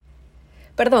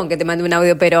Perdón que te mande un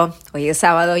audio, pero hoy es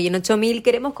sábado y en 8000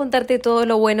 queremos contarte todo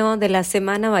lo bueno de la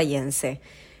Semana Bahiense.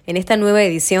 En esta nueva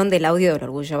edición del Audio del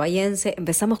Orgullo Bahiense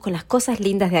empezamos con las cosas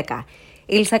lindas de acá.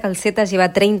 Elsa Calceta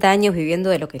lleva 30 años viviendo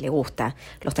de lo que le gusta,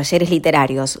 los talleres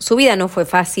literarios. Su vida no fue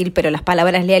fácil, pero las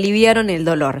palabras le aliviaron el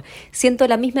dolor. Siento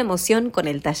la misma emoción con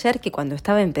el taller que cuando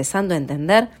estaba empezando a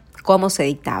entender cómo se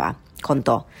dictaba,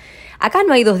 contó. Acá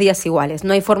no hay 2 días iguales,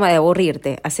 no hay forma de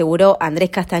aburrirte, aseguró Andrés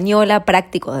Castañola,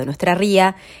 práctico de nuestra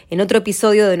ría, en otro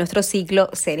episodio de nuestro ciclo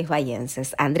Seres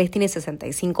Bahienses. Andrés tiene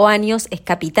 65 años, es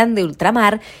capitán de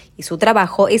ultramar y su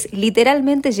trabajo es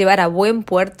literalmente llevar a buen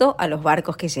puerto a los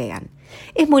barcos que llegan.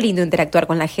 Es muy lindo interactuar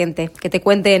con la gente, que te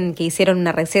cuenten que hicieron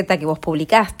una receta que vos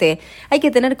publicaste. Hay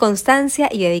que tener constancia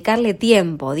y dedicarle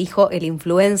tiempo, dijo el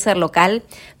influencer local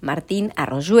Martín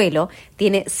Arroyuelo.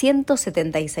 Tiene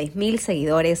 176.000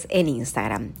 seguidores en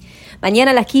Instagram.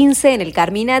 Mañana a las 15 en el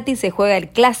Carminati se juega el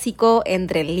clásico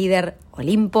entre el líder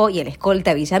Olimpo y el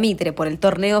escolta Villamitre por el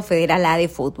Torneo Federal A de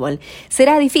fútbol.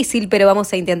 Será difícil, pero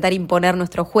vamos a intentar imponer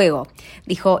nuestro juego,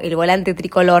 dijo el volante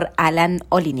tricolor Alan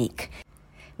Olinik.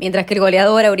 Mientras que el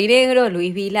goleador aurinegro,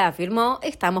 Luis Vila, afirmó,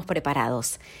 estamos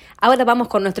preparados. Ahora vamos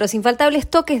con nuestros infaltables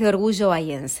toques de orgullo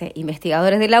bahiense.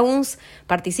 Investigadores de la UNS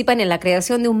participan en la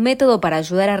creación de un método para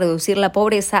ayudar a reducir la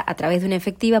pobreza a través de una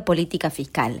efectiva política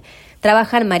fiscal.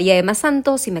 Trabajan María Emma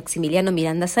Santos y Maximiliano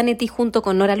Miranda Zanetti junto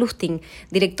con Nora Lustig,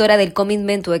 directora del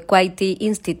Commitment to Equity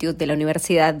Institute de la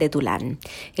Universidad de Tulane.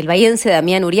 El bahiense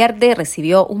Damián Uriarte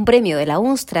recibió un premio de la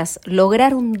UNS tras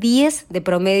lograr un 10 de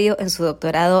promedio en su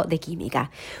doctorado de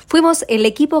química. Fuimos el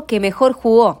equipo que mejor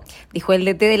jugó, dijo el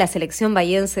DT de la selección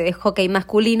bahiense de hockey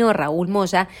masculino, Raúl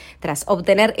Moya, tras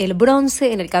obtener el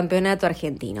bronce en el campeonato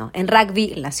argentino. En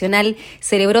rugby, el Nacional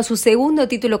celebró su segundo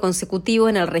título consecutivo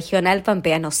en el regional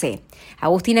Pampeano C.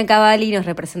 Agustina Cavalli nos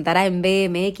representará en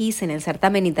BMX en el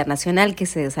certamen internacional que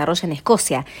se desarrolla en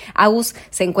Escocia. Agus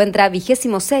se encuentra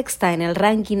 26ª en el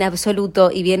ranking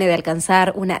absoluto y viene de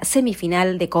alcanzar una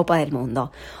semifinal de Copa del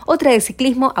Mundo. Otra de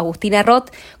ciclismo, Agustina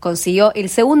Roth, consiguió el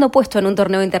segundo puesto en un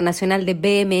torneo internacional de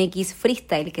BMX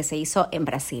freestyle que se hizo en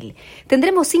Brasil.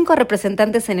 Tendremos 5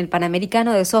 representantes en el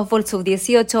Panamericano de Softball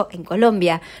Sub-18 en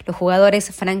Colombia, los jugadores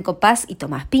Franco Paz y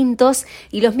Tomás Pintos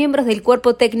y los miembros del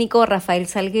cuerpo técnico Rafael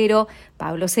Salguero,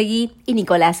 Pablo Seguí y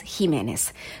Nicolás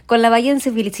Jiménez. Con la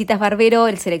bahiense Felicitas Barbero,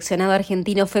 el seleccionado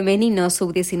argentino femenino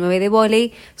sub-19 de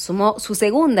vóley sumó su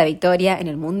segunda victoria en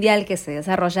el Mundial que se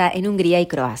desarrolla en Hungría y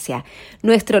Croacia.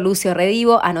 Nuestro Lucio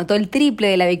Redivo anotó el triple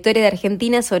de la victoria de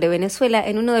Argentina sobre Venezuela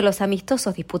en uno de los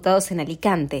amistosos disputados en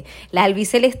Alicante. La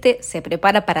albiceleste se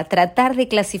prepara para tratar de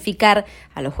clasificar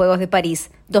a los Juegos de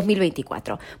París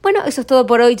 2024. Bueno, eso es todo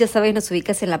por hoy. Ya sabéis, nos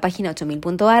ubicás en la página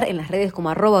 8000.ar, en las redes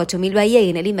como @8000bahía y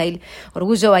en el email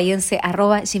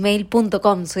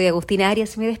orgullobahiense@gmail.com. Soy Agustina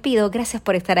Arias y me despido. Gracias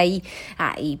por estar ahí.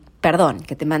 Y perdón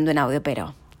que te mando un audio,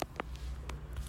 pero